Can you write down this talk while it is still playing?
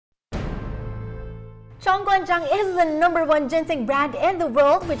Cheong Jang is the #1 ginseng brand in the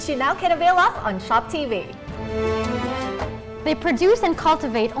world, which you now can avail of on Shop TV. They produce and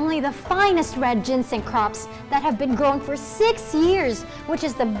cultivate only the finest red ginseng crops that have been grown for 6 years, which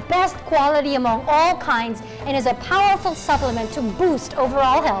is the best quality among all kinds and is a powerful supplement to boost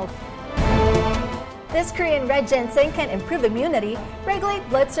overall health. This Korean red ginseng can improve immunity, regulate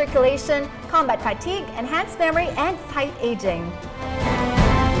blood circulation, combat fatigue, enhance memory, and fight aging.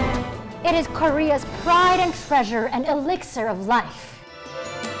 It is Korea's pride and treasure and elixir of life.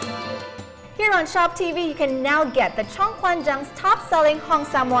 Here on Shop TV, you can now get the Cheong Jang's top-selling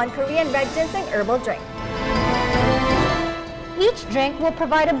Hong-Sam-won Korean red ginseng herbal drink. Each drink will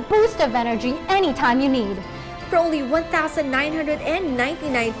provide a boost of energy anytime you need. For only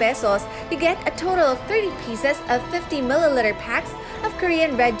 1,999 pesos, you get a total of 30 pieces of 50 milliliter packs of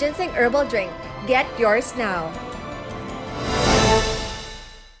Korean red ginseng herbal drink. Get yours now.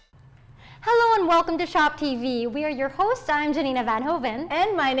 Hello and welcome to Shop TV. We are your hosts. I'm Janina Van Hoven.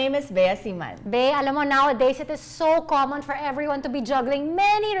 And my name is Bea Siman. Bea, alam mo, nowadays it is so common for everyone to be juggling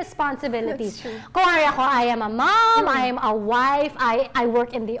many responsibilities. That's true. Kung ako, I am a mom, I am a wife, I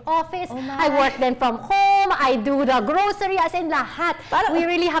work in the office, I work then from home, I do the grocery, as in lahat. We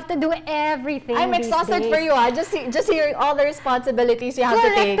really have to do everything. I'm exhausted for you, just hearing all the responsibilities you have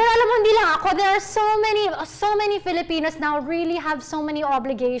to take. Pero alam mo, hindi lang ako. There are so many Filipinos now really have so many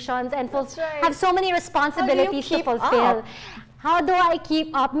obligations and have so many responsibilities to fulfill. How do I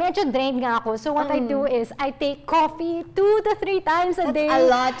keep up? Medyo drained nga ako. So what I do is I take coffee 2 to 3 times a day. That's a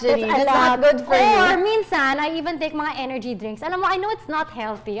lot, Jenny. That's not good for you. Or minsan, I even take mga energy drinks. Alam mo, I know it's not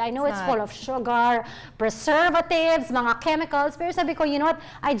healthy. I know it's full of sugar, preservatives, mga chemicals. Pero sabi ko, you know what?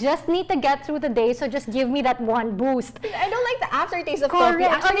 I just need to get through the day. So just give me that one boost. I don't like the aftertaste of coffee.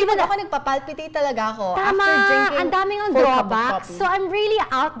 Actually, even ako nagpapalpitate talaga ako after drinking ang daming ang drawbacks. So I'm really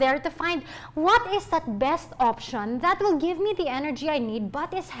out there to find what is that best option that will give me the energy I need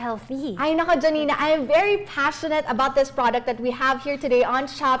but is healthy. Ay nako, Janina, I am very passionate about this product that we have here today on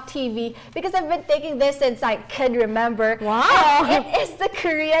Shop TV because I've been taking this since I can remember. Wow! It is the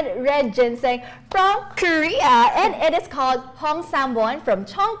Korean red ginseng from Korea, and it is called Hong-Sam-won from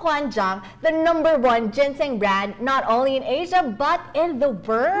Cheong Jang, the #1 ginseng brand not only in Asia but in the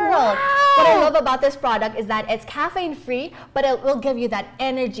world. Wow! What I love about this product is that it's caffeine-free, but it will give you that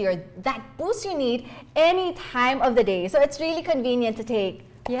energy or that boost you need any time of the day. So it's really convenient to take.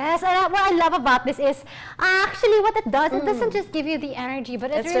 Yes, and what I love about this is actually what it does, it doesn't just give you the energy, but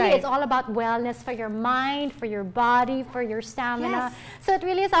it really is all about wellness for your mind, for your body, for your stamina. Yes. So it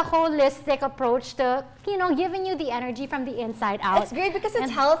really is a holistic approach to, you know, giving you the energy from the inside out. It's great because it's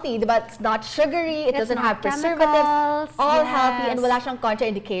healthy, but it's not sugary, it doesn't have preservatives, chemicals, all healthy, and wala siyang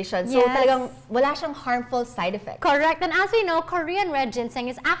contraindications. So talagang wala siyang harmful side effects. Correct. And as we know, Korean red ginseng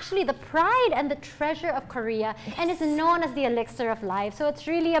is actually the pride and the treasure of Korea, and is known as the elixir of life. So it's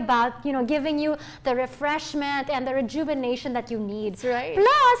really about, you know, giving you the refreshment and the rejuvenation that you need. That's right.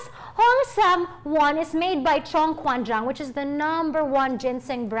 Plus, Hong-Sam-won is made by Cheong Jang, which is the #1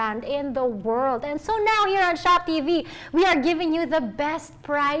 ginseng brand in the world. And so now here on Shop TV, we are giving you the best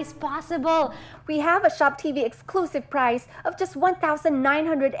price possible. We have a Shop TV exclusive price of just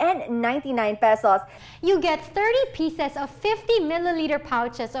 1,999 pesos. You get 30 pieces of 50 milliliter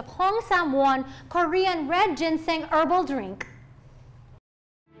pouches of Hong-Sam-won Korean red ginseng herbal drink.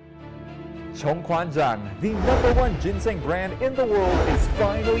 Cheong Jang, the #1 ginseng brand in the world, is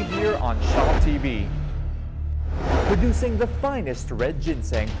finally here on Shop TV. Producing the finest red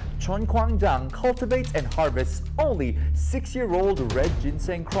ginseng, Cheong Jang cultivates and harvests only 6-year-old red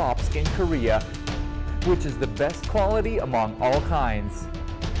ginseng crops in Korea, which is the best quality among all kinds.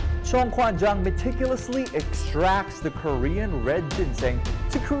 Cheong Jang meticulously extracts the Korean red ginseng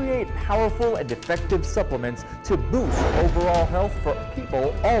to create powerful and effective supplements to boost overall health for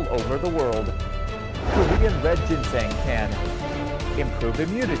people all over the world. Korean red ginseng can improve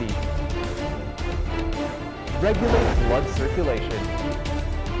immunity, regulate blood circulation,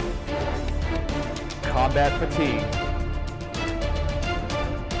 combat fatigue,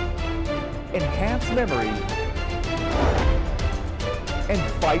 enhance memory, and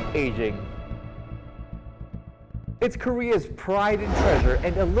fight aging. It's Korea's pride and treasure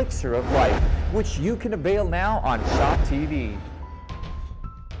and elixir of life, which you can avail now on Shop TV.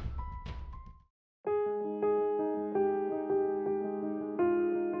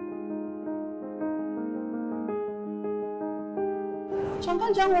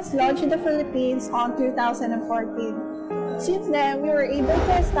 Cheong Jang was launched in the Philippines on 2014. Since then, we were able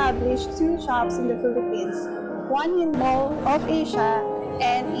to establish 2 shops in the Philippines, one in Mall of Asia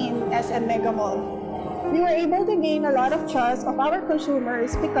and in SM Mega Mall. We were able to gain a lot of trust of our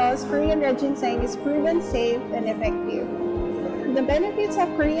consumers because Korean red ginseng is proven safe and effective. The benefits of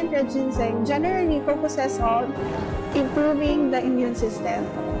Korean red ginseng generally focuses on improving the immune system.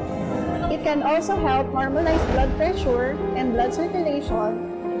 It can also help normalize blood pressure and blood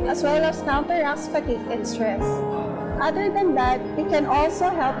circulation, as well as counteract fatigue and stress. Other than that, it can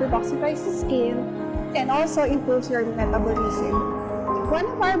also help detoxify the skin and also improves your metabolism. One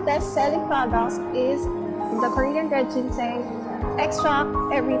of our best-selling products is the Korean red ginseng extract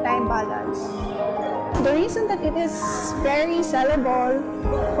every time balance. The reason that it is very sellable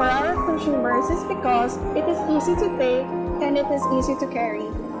for our consumers is because it is easy to take and it is easy to carry.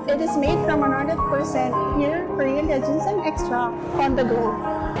 It is made from 100% pure Korean red ginseng extract on the go.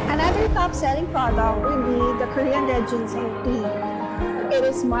 Another top-selling product would be the Korean red ginseng tea. It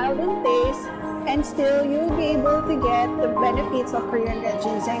is mild in taste, and still you'll be able to get the benefits of Korean red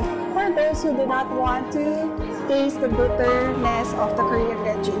ginseng for those who do not want to taste the bitterness of the Korean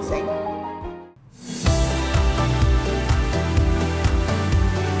red ginseng.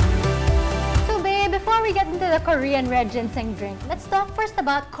 Before we get into the Korean red ginseng drink, let's talk first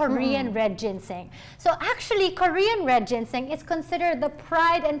about Korean red ginseng. So actually, Korean red ginseng is considered the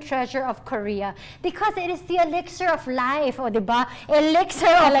pride and treasure of Korea because it is the elixir of life, o diba?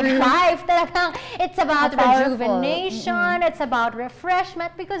 Elixir of life. It's about rejuvenation, it's about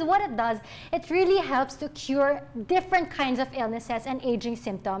refreshment, because what it does, it really helps to cure different kinds of illnesses and aging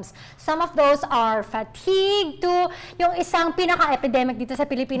symptoms. Some of those are fatigue, to yung isang pinaka-epidemic dito sa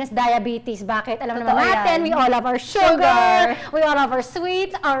Pilipinas, diabetes. Bakit? Alam naman natin, we all have our sugar, we all have our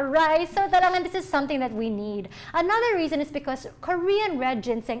sweets, our rice. So talagang this is something that we need. Another reason is because Korean red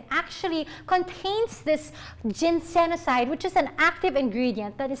ginseng actually contains this ginsenoside, which is an active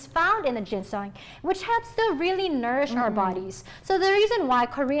ingredient that is found in the ginseng, which helps to really nourish our bodies. So the reason why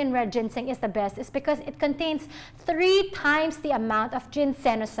Korean red ginseng is the best is because it contains 3 times the amount of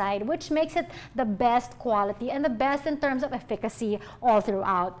ginsenoside, which makes it the best quality and the best in terms of efficacy all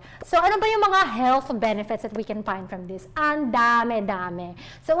throughout. So ano ba yung mga health benefits that we can find from this? Ang dami-dami.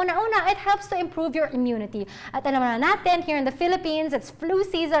 So una-una, it helps to improve your immunity. At alam na natin, here in the Philippines, it's flu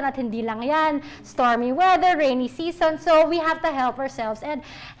season at hindi lang yan, stormy weather, rainy season. So we have to help ourselves and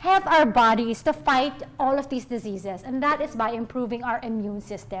help our bodies to fight all of these diseases. And that is by improving our immune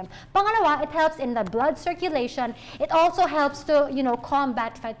system. Pangalawa, it helps in the blood circulation. It also helps to,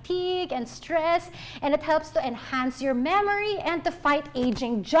 combat fatigue and stress. And it helps to enhance your memory and to fight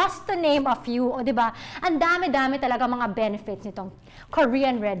aging, just to name a few. O diba? Ang dami-dami talaga mga benefits nitong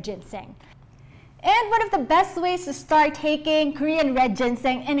Korean red ginseng. And one of the best ways to start taking Korean red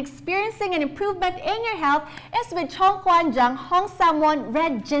ginseng and experiencing an improvement in your health is with Cheong Jang Hong Samwon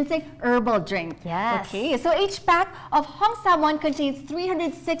Red Ginseng Herbal Drink. Yes. Okay, so each pack of Hong Samwon contains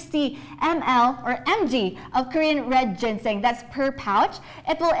 360 ml or mg of Korean red ginseng. That's per pouch.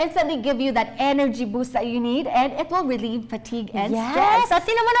 It will instantly give you that energy boost that you need, and it will relieve fatigue and stress. At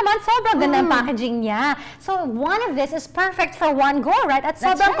tinan mo naman, sobrang ganda ng packaging niya. So one of this is perfect for one go, right? At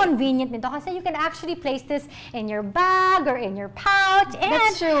sobrang convenient nito kasi you can actually place this in your bag or in your pouch, and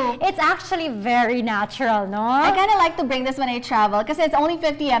that's true. It's actually very natural, no? I kind of like to bring this when I travel because it's only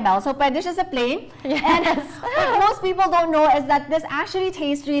 50 ml, so pwede siya sa plane. Yes. And what most people don't know is that this actually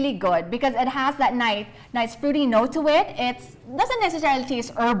tastes really good because it has that nice fruity note to it. It doesn't necessarily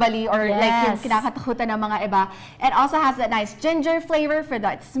taste herbally or like yung kinakatakutan ng mga iba. It also has that nice ginger flavor for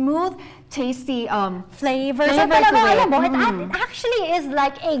that smooth, tasty flavor. So talaga, alam mo, it actually is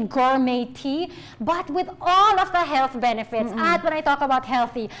like a gourmet tea, but with all of the health benefits. At when I talk about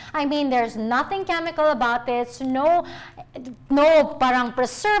healthy, I mean there's nothing chemical about this, no parang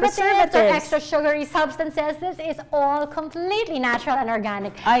preservatives or extra sugary substances. This is all completely natural and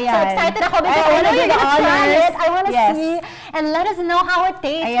organic. So excited ako because I know you're gonna try it. I want to see and let us know how it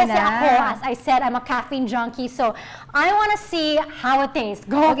tastes. Kasi ako, as I said, I'm a caffeine junkie, so I want to see how it tastes.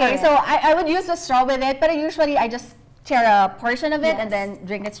 Okay, so I would use a straw with it, but usually I just share a portion of it and then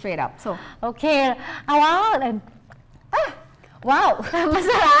drink it straight up. So okay, wow. Wow!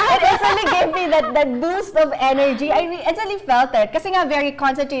 It instantly gave me that boost of energy. I instantly felt it. Kasi nga very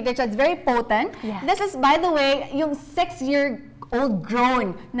concentrated siya. It's very potent. Yes. This is, by the way, yung 6-year-old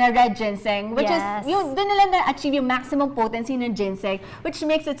grown na red ginseng, which is, yung doon nila na-achieve yung maximum potency ng ginseng, which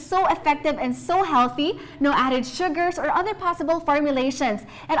makes it so effective and so healthy, no added sugars or other possible formulations.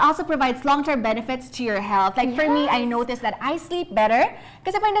 It also provides long-term benefits to your health. Like for me, I noticed that I sleep better.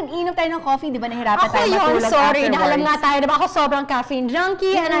 Kasi pag nag-inom tayo ng coffee, di ba nahirapan tayo matulog sorry, afterwards. alam nga tayo, diba ako sobrang caffeine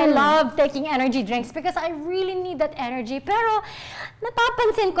junkie and I love taking energy drinks because I really need that energy. Pero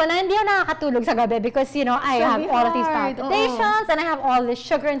napapansin ko na hindi ako nakakatulog sa gabi because, I have all of these palpitations months and I have all this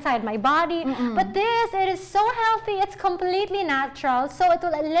sugar inside my body. But this, it is so healthy. It's completely natural. So it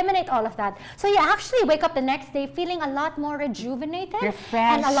will eliminate all of that. So you actually wake up the next day feeling a lot more rejuvenated. Refreshed.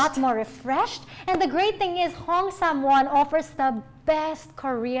 And a lot more refreshed. And the great thing is Hong Sam-won offers the best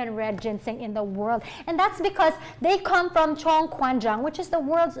Korean red ginseng in the world. And that's because they come from Cheong, which is the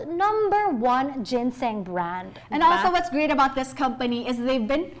world's #1 ginseng brand. And also what's great about this company is they've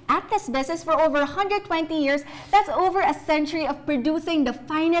been at this business for over 120 years. That's over a century of producing the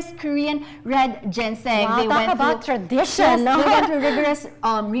finest Korean red ginseng. Wow, they talk went about through, tradition. Yes, they went through rigorous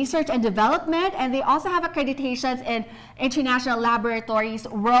research and development, and they also have accreditations in international laboratories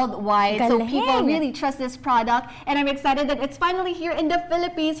worldwide. So people really trust this product, and I'm excited that it's finally here in the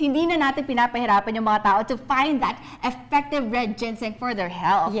Philippines. Hindi na natin pinapahirapan yung mga tao to find that effective red ginseng for their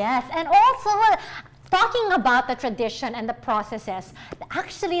health. Yes, and also talking about the tradition and the processes,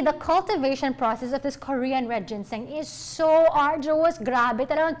 actually the cultivation process of this Korean red ginseng is so arduous. Grabe,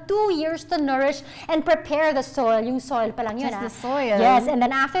 talagang 2 years to nourish and prepare the soil. Yung soil pa lang yun. Just the soil. Yes, and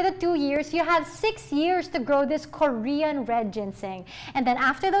then after the 2 years, you have 6 years to grow this Korean red ginseng. And then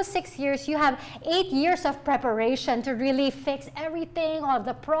after those 6 years, you have 8 years of preparation to really fix everything, all of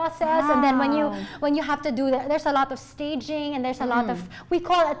the process. And then when you have to do that, there's a lot of staging, and there's a lot of, we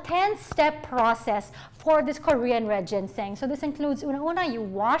call a 10-step process for this Korean red ginseng. So this includes, una-una, you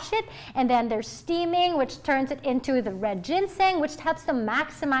wash it, and then there's steaming, which turns it into the red ginseng, which helps to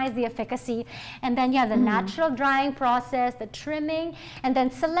maximize the efficacy. And then you have the natural drying process, the trimming, and then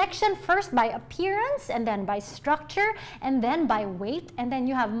selection first by appearance, and then by structure, and then by weight, and then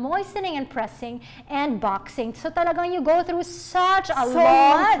you have moistening and pressing, and boxing. So talagang you go through such a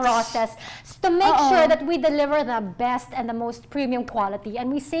long process to make sure that we deliver the best and the most premium quality.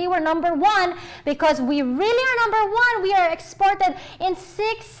 And we say we're #1 because we really are #1. We are exported in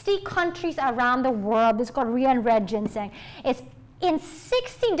 60 countries around the world. This Korean red ginseng is in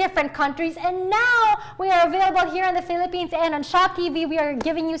 60 different countries, and now we are available here in the Philippines, and on Shop TV we are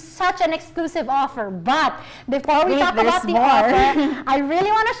giving you such an exclusive offer. But before we talk about the offer, I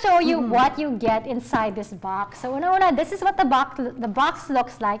really want to show you what you get inside this box. So una-una, this is what the box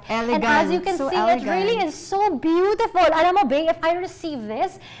looks like. Elegant. And as you can see, it really is so beautiful. Alam mo, babe, if I receive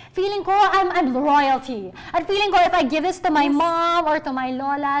this, feeling ko I'm royalty. And feeling ko if I give this to my mom or to my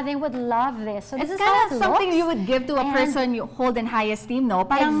lola, they would love this. So this is how it looks. Something you would give to a person you hold in high esteem, no?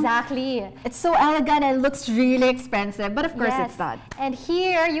 Parang exactly. It's so elegant and it looks really expensive, but of course it's not. And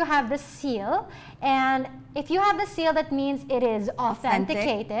here you have the seal, and if you have the seal, that means it is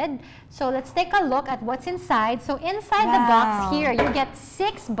authenticated. So let's take a look at what's inside. So inside the box here, you get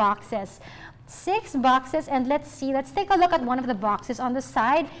 6 boxes. 6 boxes, and let's see, let's take a look at one of the boxes on the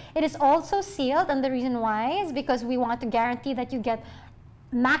side. It is also sealed, and the reason why is because we want to guarantee that you get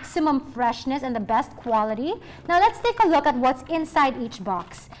maximum freshness and the best quality. Now let's take a look at what's inside each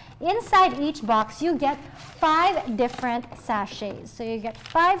box. Inside each box, you get 5 different sachets. So you get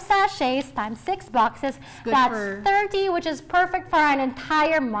 5 sachets times 6 boxes. That's 30, which is perfect for an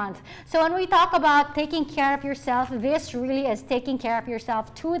entire month. So when we talk about taking care of yourself, this really is taking care of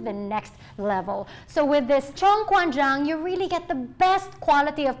yourself to the next level. So with this Cheong Jang, you really get the best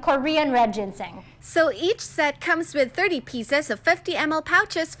quality of Korean red ginseng. So each set comes with 30 pieces of 50 ml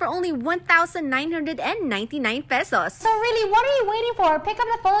pouches for only 1,999 pesos. So really, what are you waiting for? Pick up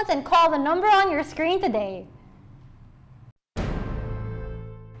the phones and call the number on your screen today.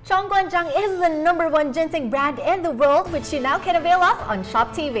 Cheong Jang is the #1 ginseng brand in the world, which you now can avail of on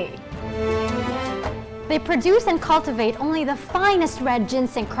Shop TV. They produce and cultivate only the finest red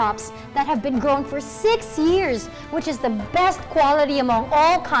ginseng crops that have been grown for 6 years, which is the best quality among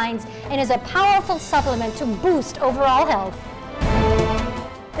all kinds and is a powerful supplement to boost overall health.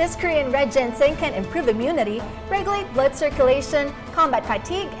 This Korean red ginseng can improve immunity, regulate blood circulation, combat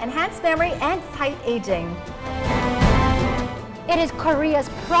fatigue, enhance memory, and fight aging. It is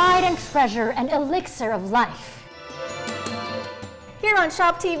Korea's pride and treasure and elixir of life. Here on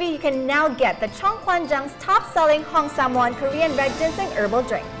Shop TV, you can now get the Cheong Jang's top-selling Hong Sam-won Korean red ginseng herbal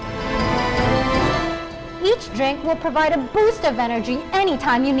drink. Each drink will provide a boost of energy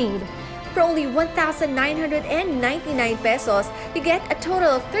anytime you need. For only 1,999 pesos, you get a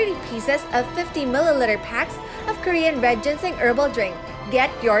total of 30 pieces of 50 milliliter packs of Korean red ginseng herbal drink. Get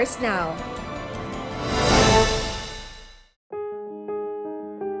yours now.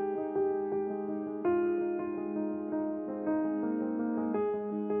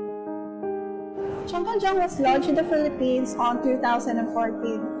 Cheong Jang was launched in the Philippines on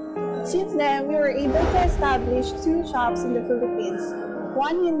 2014. Since then, we were able to establish 2 shops in the Philippines,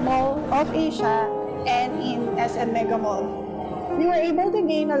 one in Mall of Asia and in SM Mega Mall. We were able to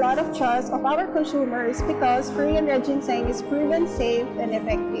gain a lot of trust of our consumers because Korean red ginseng is proven safe and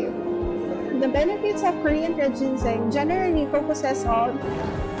effective. The benefits of Korean red ginseng generally focuses on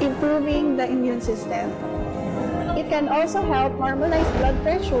improving the immune system. It can also help normalize blood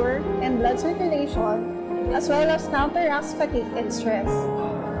pressure and blood circulation, as well as counteract fatigue and stress.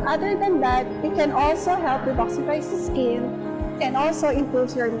 Other than that, it can also help detoxify the skin and also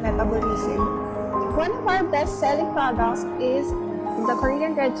improves your metabolism. One of our best-selling products is the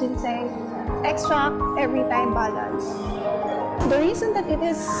Korean red ginseng extract every time balance. The reason that it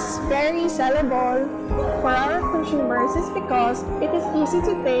is very sellable for our consumers is because it is easy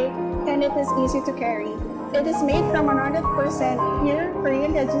to take and it is easy to carry. It is made from 100% pure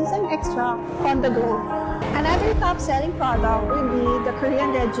Korean red ginseng extract on the go. Another top-selling product will be the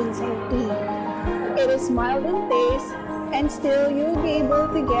Korean red ginseng tea. It is mild in taste and still you'll be able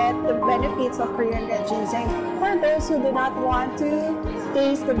to get the benefits of Korean red ginseng for those who do not want to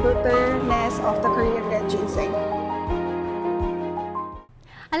taste the bitterness of the Korean red ginseng.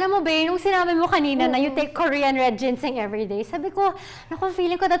 Alam mo ba, nung sinabi mo kanina na you take Korean red ginseng every day, sabi ko, naku,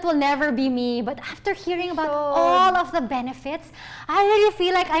 feeling ko that will never be me. But after hearing about all of the benefits, I really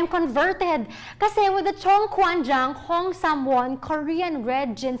feel like I'm converted. Kasi with the Cheong Kwan Jang Hong Samwon Korean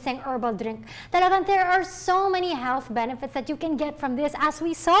red ginseng herbal drink, talagang there are so many health benefits that you can get from this, as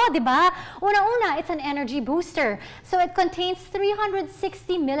we saw, di ba? Una-una, it's an energy booster. So it contains 360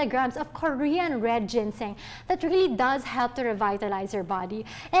 milligrams of Korean red ginseng that really does help to revitalize your body.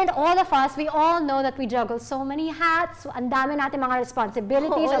 And all of us, we all know that we juggle so many hats. Ang dami natin mga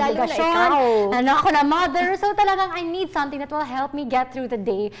responsibilities, obligasyon, and ako na mother. So talagang I need something that will help me get through the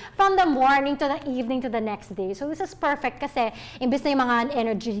day from the morning to the evening to the next day. So this is perfect kasi imbis na yung mga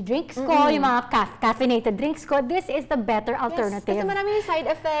energy drinks ko, yung mga caffeinated drinks ko, this is the better alternative. Yes, kasi maraming side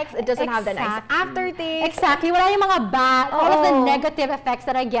effects. It doesn't have the nice aftertaste. Exactly. Wala yung mga bad, all of the negative effects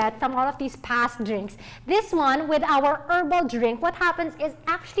that I get from all of these past drinks. This one, with our herbal drink, what happens is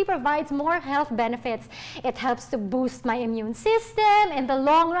actually provides more health benefits. It helps to boost my immune system. In the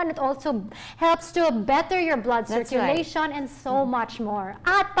long run, it also helps to better your blood circulation and so much more.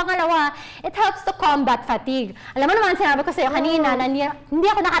 At pangalawa, it helps to combat fatigue. Alam mo naman, sinabi ko sa'yo kanina na hindi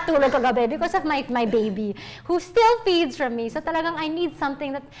ako nakatulog kagabi because of my baby who still feeds from me. So talagang I need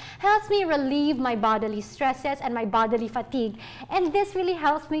something that helps me relieve my bodily stresses and my bodily fatigue. And this really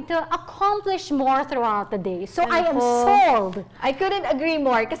helps me to accomplish more throughout the day. So I am sold. I couldn't agree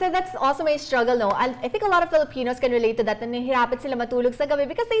more kasi that's also my struggle, no? And I think a lot of Filipinos can relate to that na nahihirapan sila matulog sa gabi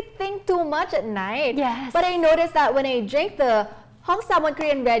because they think too much at night. Yes. But I noticed that when I drink the Hong Samwon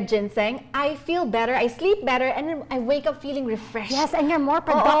Korean red ginseng, I feel better, I sleep better, and then I wake up feeling refreshed. Yes, and you're more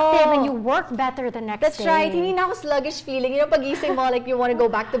productive and you work better the next day. That's right. Hindi na ako sluggish feeling. You know, pagising mo, like you want to go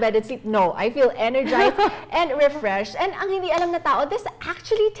back to bed and sleep. No, I feel energized and refreshed. And ang hindi alam na tao, this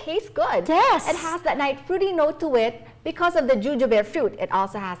actually tastes good. Yes. It has that night fruity note to it because of the jujube fruit. It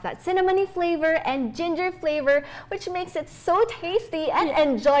also has that cinnamony flavor and ginger flavor, which makes it so tasty and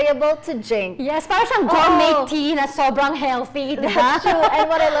enjoyable to drink. Yes, parang siyang gourmet tea na sobrang healthy. That's true. And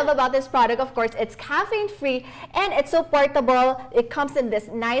what I love about this product, of course, it's caffeine-free and it's so portable. It comes in this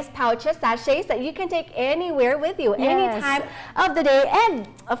nice pouches, sachets that you can take anywhere with you, any time of the day. And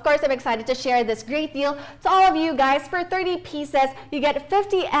of course, I'm excited to share this great deal to all of you guys. For 30 pieces, you get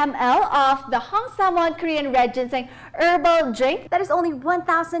 50 ml of the Hong Samwon Korean red ginseng herbal drink that is only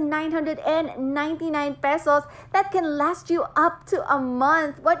 1,999 pesos that can last you up to a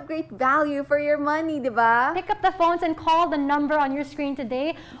month. What great value for your money, diba? Pick up the phones and call the number on your screen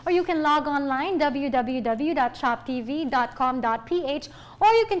today, or you can log online www.shoptv.com.ph,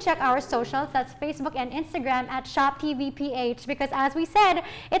 or you can check our socials, that's Facebook and Instagram at ShopTVPH, because as we said,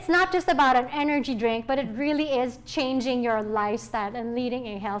 it's not just about an energy drink, but it really is changing your lifestyle and leading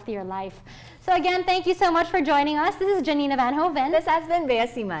a healthier life. So again, thank you so much for joining us. This is Janina Van Hoven. This has been Bea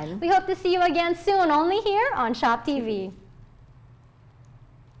Siman. We hope to see you again soon, only here on Shop TV.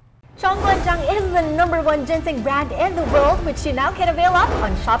 Cheong Jang is the #1 ginseng brand in the world, which you now can avail of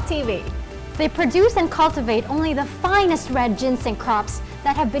on Shop TV. They produce and cultivate only the finest red ginseng crops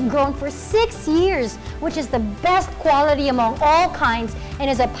that have been grown for 6 years, which is the best quality among all kinds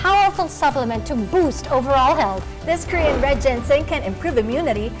and is a powerful supplement to boost overall health. This Korean red ginseng can improve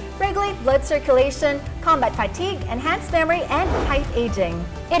immunity, regulate blood circulation, combat fatigue, enhance memory, and fight aging.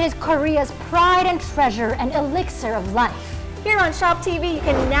 It is Korea's pride and treasure and elixir of life. Here on Shop TV, you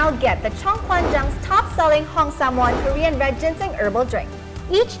can now get the Cheong Kwan Jang's top-selling Hong Samwon Korean red ginseng herbal drink.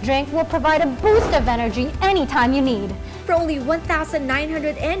 Each drink will provide a boost of energy anytime you need. For only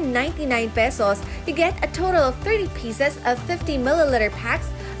 1,999 pesos, you get a total of 30 pieces of 50 milliliter packs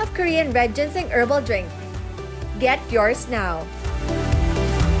of Korean red ginseng herbal drink. Get yours now.